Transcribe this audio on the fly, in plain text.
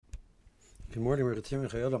Good morning. We're continuing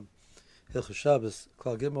Chayyadam, Hilchos Shabbos,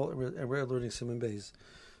 Klal Gimel, and we're learning Siman Beis.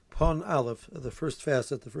 Pon Aleph, the first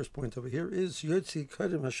facet, the first point over here is Yotzi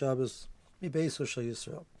Kadem HaShabbos Mi Beis Shel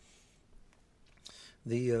Yisrael.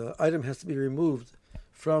 The item has to be removed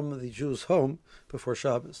from the Jew's home before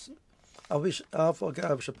Shabbos. The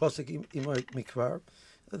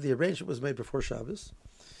arrangement was made before Shabbos,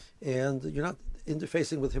 and you're not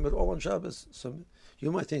interfacing with him at all on Shabbos. So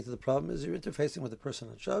you might think that the problem is you're interfacing with the person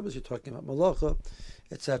on Shabbos, you're talking about malacha,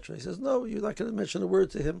 etc. He says, no, you're not going to mention a word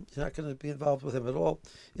to him, you're not going to be involved with him at all.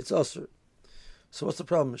 It's usher. So what's the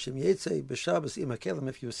problem? If you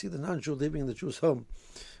see the non-Jew leaving the Jew's home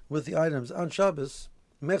with the items on Shabbos,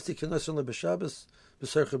 the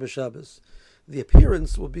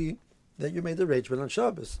appearance will be that you made the arrangement on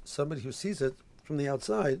Shabbos. Somebody who sees it from the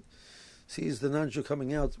outside sees the non-Jew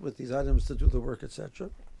coming out with these items to do the work, etc.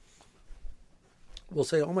 will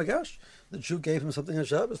say, "Oh my gosh, the Jew gave him something on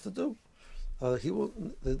Shabbos to do." He will.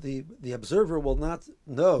 The observer will not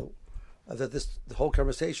know that the whole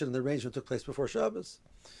conversation and the arrangement took place before Shabbos.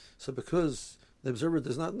 So, because the observer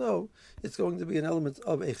does not know, it's going to be an element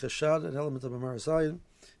of a cheshad, an element of a marasayin,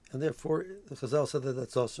 and therefore the Chazal said that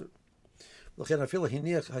that's also. He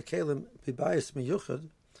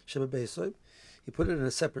put it in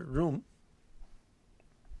a separate room,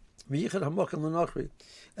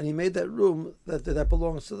 and he made that room that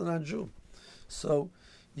belongs to the non-Jew. So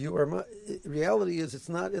reality is it's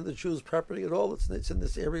not in the Jew's property at all. It's in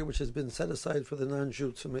this area which has been set aside for the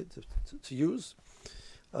non-Jew to use.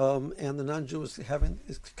 And the non-Jew is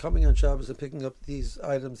coming on Shabbos and picking up these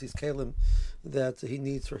items, these kalim, that he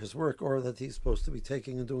needs for his work, or that he's supposed to be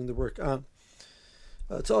taking and doing the work on.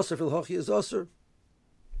 It's also filhochi is also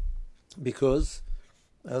because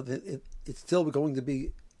it's still going to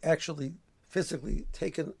be actually physically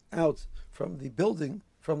taken out from the building,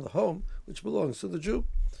 from the home, which belongs to the Jew.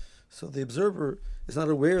 So the observer is not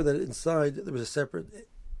aware that inside there was a separate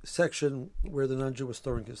section where the non-Jew was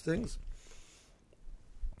storing his things.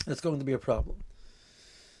 That's going to be a problem.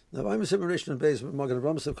 Now, I'm a separation base of Magen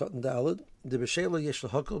Ramsav Cotton Dalad. The Beshela Yesh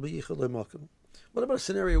Lahakol B'Yichud Le'Makom. What about a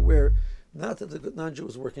scenario where not that the non-Jew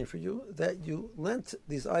was working for you, that you lent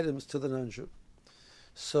these items to the non-Jew?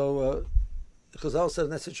 So, Chazal said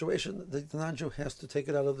in that situation, the non-Jew has to take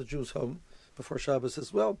it out of the Jew's home before Shabbos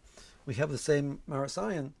as well. We have the same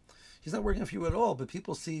Marasayan. He's not working for you at all, but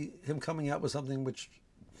people see him coming out with something which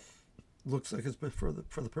looks like it's for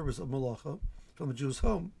the purpose of malacha from the Jew's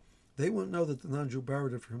home. They won't know that the non-Jew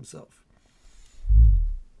borrowed it for himself.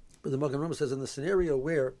 But the Magen Rambam says in the scenario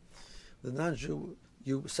where the non-Jew,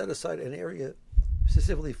 you set aside an area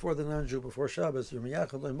specifically for the non-Jew before Shabbos, you're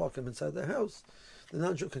miyachad le'makom inside the house, the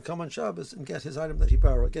non-Jew can come on Shabbos and get his item that he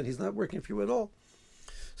borrowed. Again, he's not working for you at all.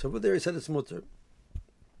 So over there he said it's mutter.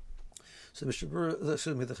 So the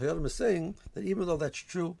Chayyadam is saying that even though that's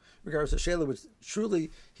true, regardless of Shela, which truly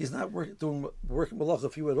he's not working malacha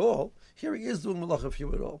for you at all, here he is doing malacha for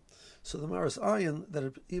you at all. So the Maras Ayin,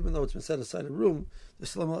 that even though it's been set aside a room,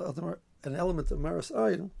 there's still an element of Maras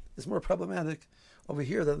Ayin is more problematic over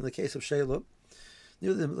here than in the case of Shela.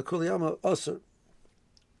 Near the Kuliyama Asr.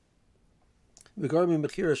 The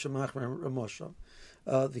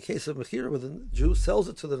case of Mechira, where the Jew sells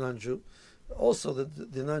it to the non-Jew, also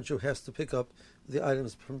the non-Jew has to pick up the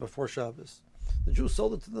items from before Shabbos. The Jew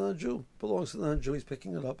sold it to the non-Jew, belongs to the non-Jew, he's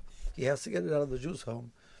picking it up. He has to get it out of the Jew's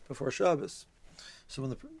home before Shabbos.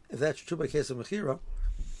 So if that's true by case of Mechira,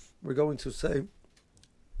 we're going to say,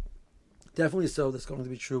 definitely so, that's going to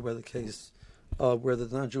be true by the case where the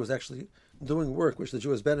non-Jew is actually doing work which the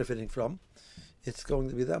Jew is benefiting from. It's going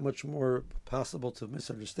to be that much more possible to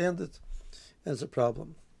misunderstand it, and it's a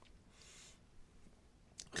problem.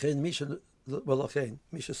 The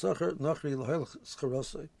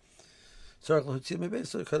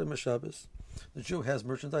Jew has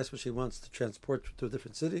merchandise which he wants to transport to a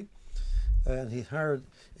different city, and he hired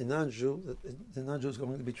a non-Jew, that the non-Jew is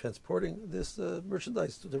going to be transporting this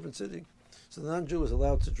merchandise to a different city. So the non-Jew is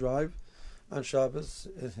allowed to drive on Shabbos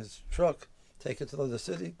in his truck, take it to the other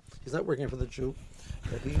city. He's not working for the Jew.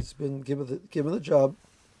 He's been given the job.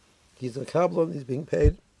 He's a kabbalah. He's being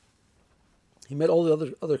paid. He met all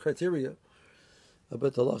the other criteria.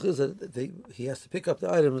 But the law is that he has to pick up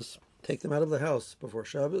the items, take them out of the house before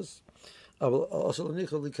Shabbos. And if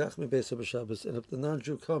the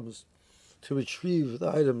non-Jew comes to retrieve the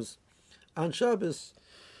items on Shabbos,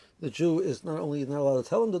 the Jew is not only not allowed to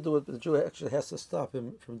tell him to do it, but the Jew actually has to stop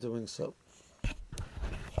him from doing so.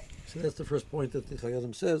 So that's the first point that the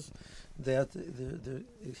Chayyadam says, that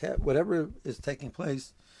whatever is taking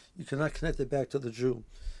place, you cannot connect it back to the Jew.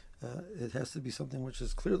 It has to be something which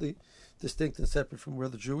is clearly distinct and separate from where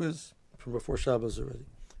the Jew is, from before Shabbos already.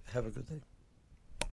 Have a good day.